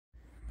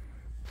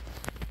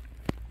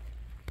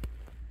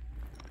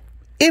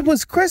It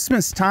was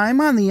Christmas time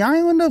on the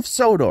island of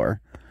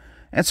Sodor,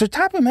 and Sir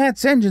Topham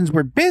Hatt's engines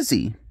were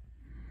busy.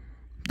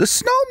 The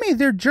snow made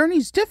their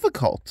journeys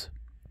difficult.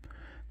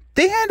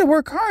 They had to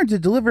work hard to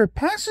deliver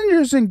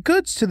passengers and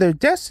goods to their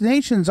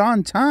destinations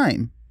on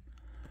time.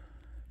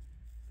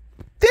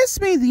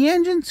 This made the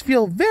engines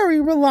feel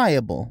very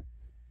reliable.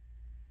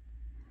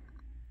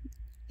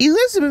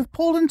 Elizabeth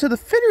pulled into the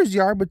fitter's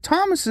yard with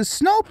Thomas's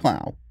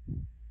snowplow.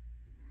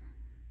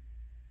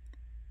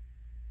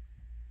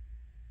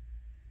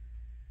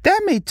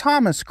 That made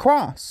Thomas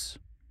cross.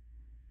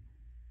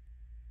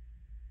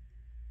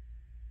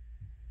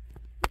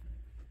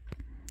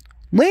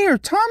 Later,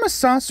 Thomas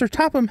saw Sir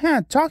Topham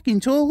Hatt talking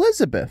to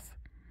Elizabeth.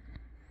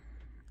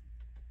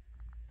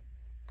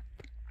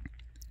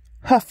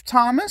 Huffed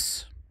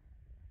Thomas.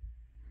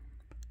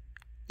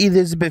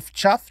 Elizabeth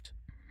chuffed.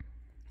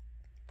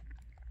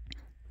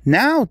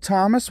 Now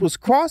Thomas was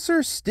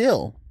crosser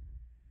still.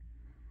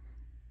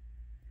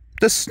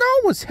 The snow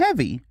was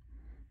heavy,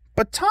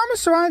 but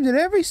Thomas arrived at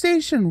every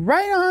station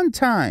right on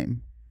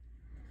time.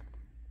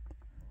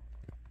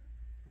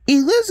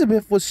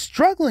 Elizabeth was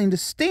struggling to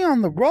stay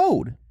on the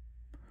road.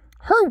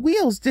 Her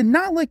wheels did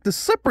not like the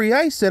slippery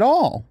ice at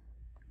all.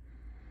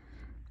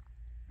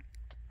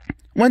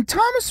 When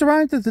Thomas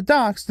arrived at the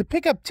docks to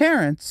pick up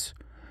Terence,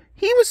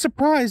 he was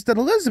surprised that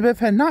Elizabeth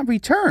had not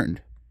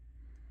returned.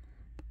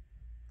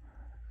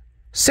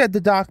 Said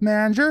the dock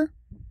manager.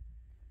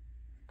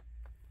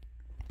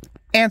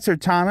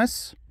 Answered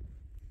Thomas.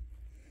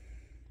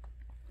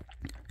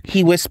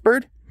 He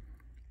whispered.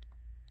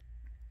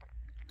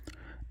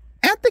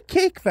 At the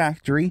cake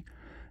factory,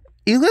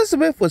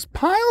 Elizabeth was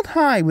piled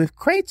high with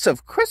crates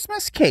of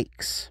Christmas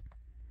cakes.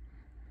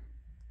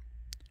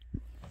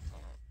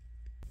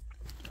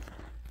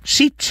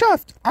 She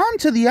chuffed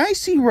onto the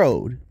icy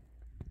road.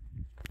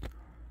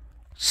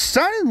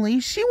 Suddenly,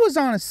 she was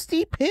on a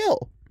steep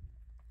hill.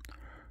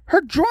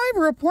 Her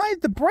driver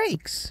applied the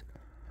brakes.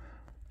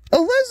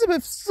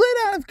 Elizabeth slid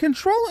out of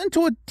control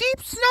into a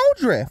deep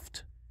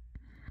snowdrift.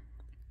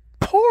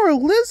 Poor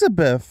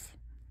Elizabeth.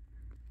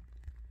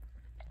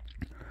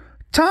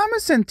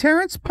 Thomas and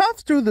Terence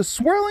puffed through the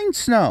swirling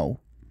snow.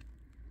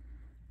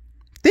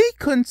 They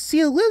couldn't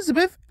see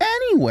Elizabeth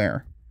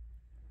anywhere.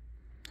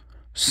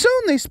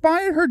 Soon they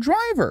spotted her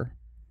driver.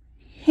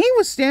 He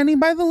was standing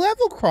by the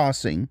level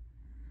crossing.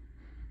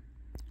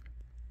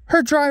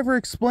 Her driver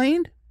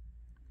explained.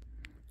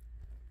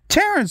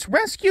 Terence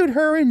rescued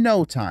her in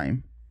no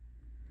time.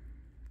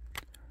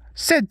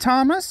 Said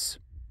Thomas.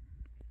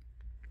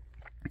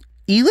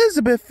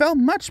 Elizabeth felt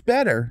much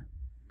better.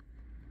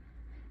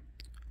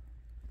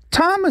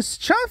 Thomas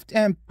chuffed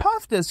and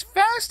puffed as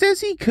fast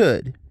as he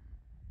could.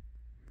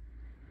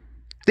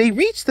 They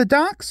reached the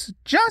docks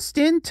just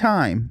in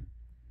time.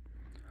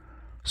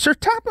 Sir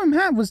Topham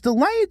Hatt was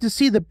delighted to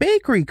see the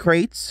bakery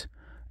crates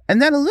and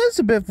that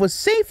Elizabeth was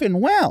safe and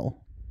well.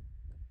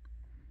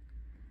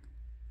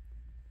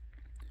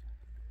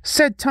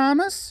 Said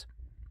Thomas.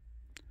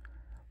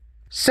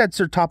 Said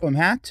Sir Topham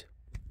Hatt.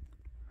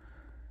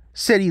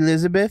 Said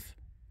Elizabeth.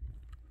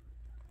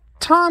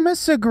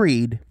 Thomas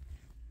agreed.